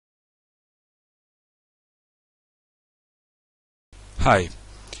Hi,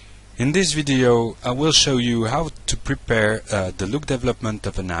 in this video I will show you how to prepare the look development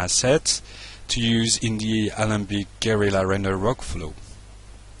of an asset to use in the Alembic Guerilla render workflow.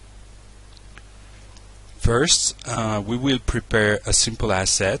 First, we will prepare a simple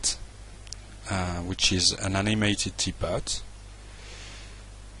asset which is an animated teapot.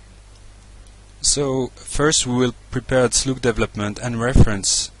 So first we will prepare its look development and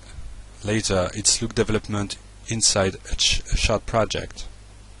reference later its look development inside a shot project.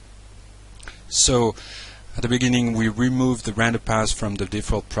 So at the beginning we remove the render path from the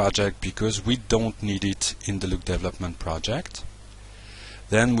default project because we don't need it in the look development project.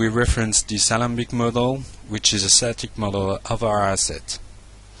 Then we reference this Alembic model, which is a static model of our asset.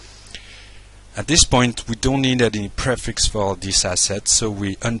 At this point we don't need any prefix for this asset, so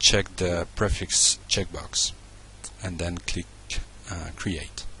we uncheck the prefix checkbox and then click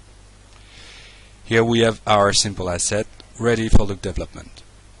Create. Here we have our simple asset ready for look development.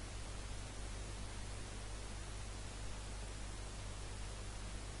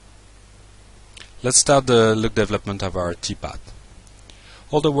 Let's start the look development of our teapot.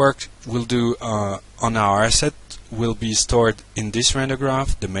 All the work we'll do on our asset will be stored in this render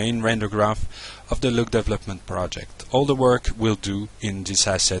graph, the main render graph of the look development project. All the work we'll do in this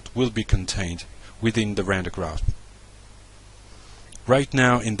asset will be contained within the render graph. Right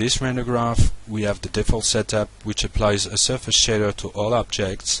now in this render graph we have the default setup, which applies a surface shader to all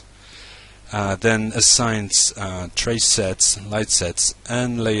objects, then assigns trace sets, light sets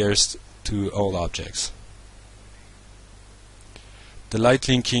and layers to all objects. The light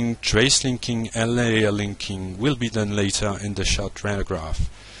linking, trace linking and layer linking will be done later in the shot render graph.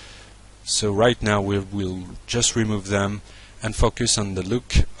 So right now we will just remove them and focus on the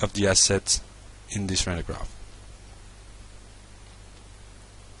look of the asset in this render graph.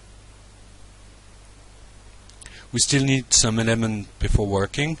 We still need some element before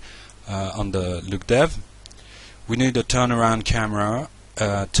working on the Lookdev. We need a turnaround camera,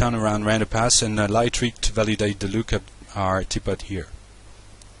 a turnaround render pass and a light rig to validate the look of our teapot here.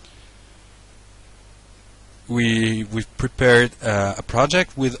 We've prepared a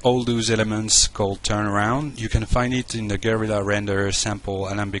project with all those elements called turnaround. You can find it in the Guerilla render sample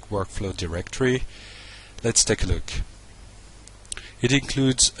Alembic workflow directory. Let's take a look. It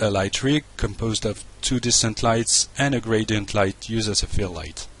includes a light rig composed of 2 distant lights and a gradient light used as a fill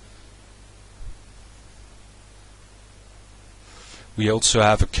light. We also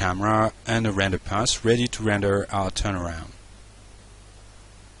have a camera and a render pass ready to render our turnaround.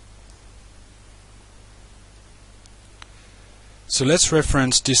 So let's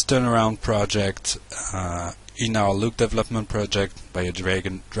reference this turnaround project in our look development project by a drag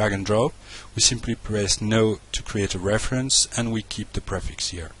and drop. We simply press No to create a reference and we keep the prefix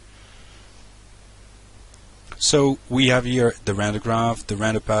here. So we have here the render graph, the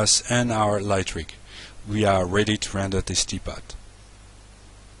render pass and our light rig. We are ready to render this teapot.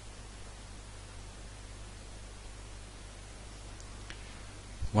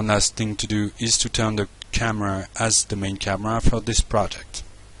 One last thing to do is to turn the camera as the main camera for this project.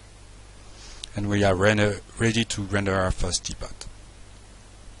 And we are ready to render our first teapot.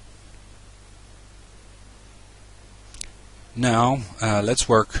 Now let's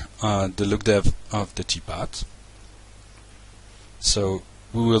work on the look dev of the teapot. So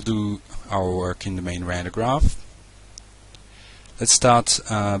we will do our work in the main render graph. Let's start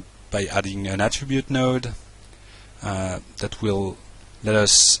by adding an attribute node that will let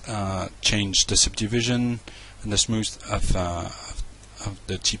us change the subdivision and the smooth of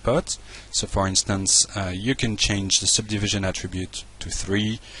the teapot. So for instance, you can change the subdivision attribute to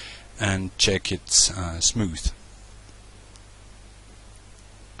 3 and check it's smooth.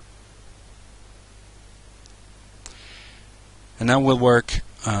 And now we'll work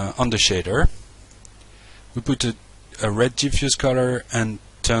on the shader. We put a red diffuse color and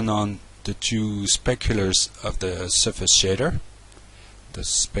turn on the 2 speculars of the surface shader, the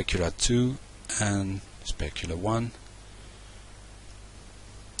specular 2 and specular 1.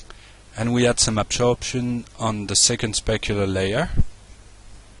 And we add some absorption on the second specular layer.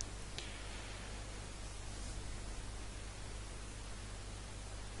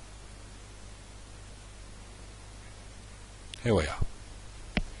 Here we are.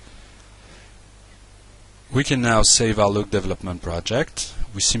 We can now save our look development project.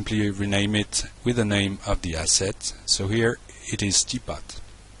 We simply rename it with the name of the asset. So here it is teapot.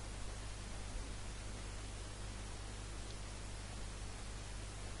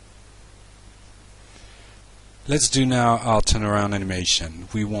 Let's do now our turnaround animation.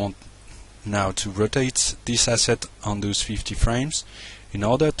 We want now to rotate this asset on those 50 frames. In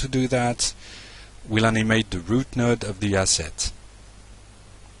order to do that, we'll animate the root node of the asset.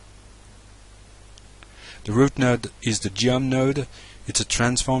 The root node is the geom node. It's a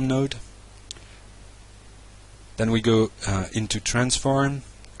transform node. Then we go into transform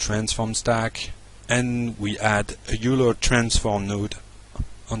stack, and we add a Euler transform node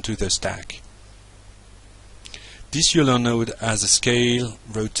onto the stack. This Euler node has a scale,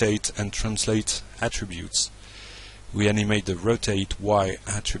 rotate, and translate attributes. We animate the rotate Y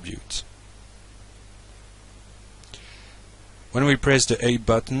attribute. When we press the A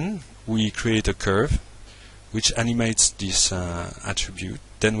button, we create a curve which animates this attribute.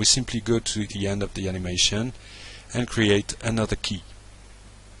 Then we simply go to the end of the animation and create another key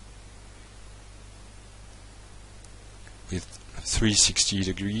with 360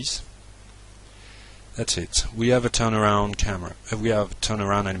 degrees. That's it. We have a turnaround camera. We have a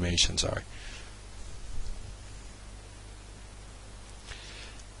turnaround animation, sorry.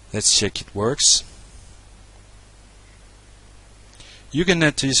 Let's check it works. You can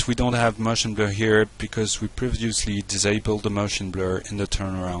notice we don't have motion blur here because we previously disabled the motion blur in the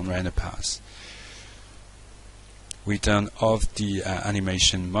turnaround render pass. We turn off the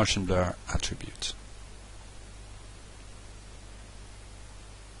animation motion blur attribute.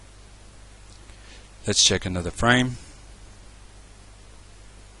 Let's check another frame.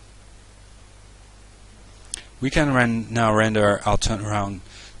 We can now render our turnaround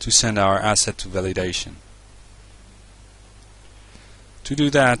to send our asset to validation. To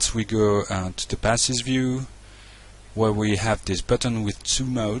do that, we go to the passes view, where we have this button with two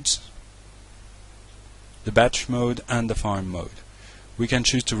modes, the batch mode and the farm mode. We can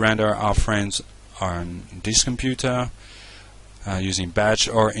choose to render our frames on this computer using batch,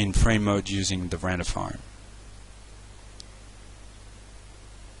 or in frame mode using the render farm.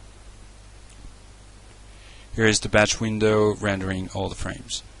 Here is the batch window rendering all the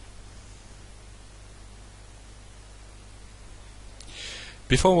frames.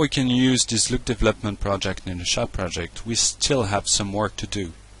 Before we can use this look development project in a shot project, we still have some work to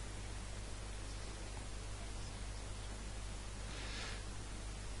do.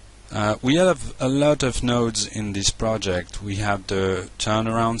 We have a lot of nodes in this project. We have the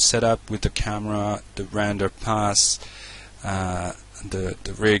turnaround setup with the camera, the render pass,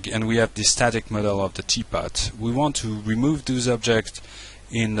 the rig, and we have the static model of the teapot. We want to remove those objects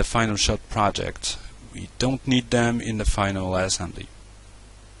in the final shot project. We don't need them in the final assembly.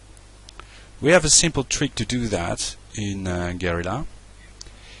 We have a simple trick to do that in Guerilla.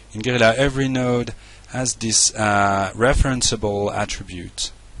 In Guerilla, every node has this referenceable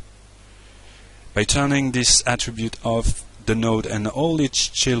attribute. By turning this attribute off, the node and all its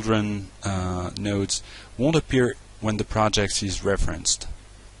children nodes won't appear when the project is referenced.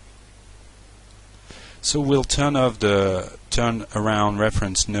 So we'll turn off the turn-around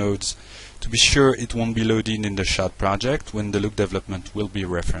reference nodes to be sure it won't be loaded in the shot project when the look development will be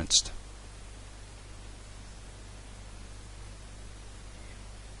referenced.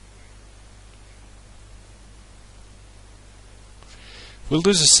 We'll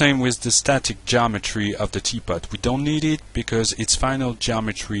do the same with the static geometry of the teapot. We don't need it because its final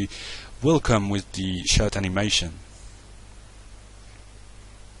geometry will come with the shot animation.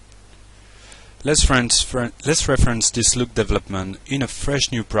 Let's reference this look development in a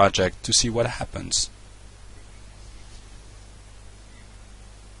fresh new project to see what happens.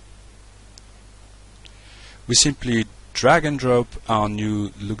 We simply drag and drop our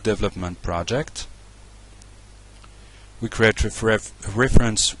new look development project. We create a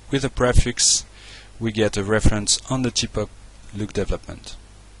reference with a prefix. We get a reference on the teapot look development.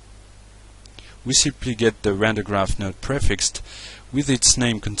 We simply get the RenderGraph node prefixed with its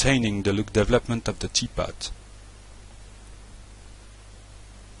name containing the look development of the teapot.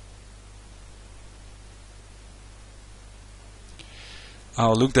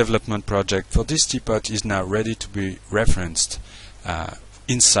 Our look development project for this teapot is now ready to be referenced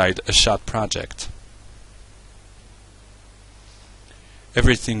inside a shot project.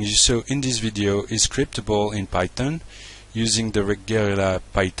 Everything you saw in this video is scriptable in Python using the Guerilla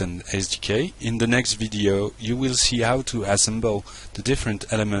Python SDK. In the next video, you will see how to assemble the different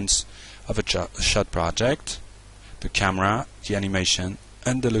elements of a shot project, the camera, the animation,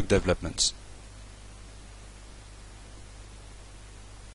 and the look developments.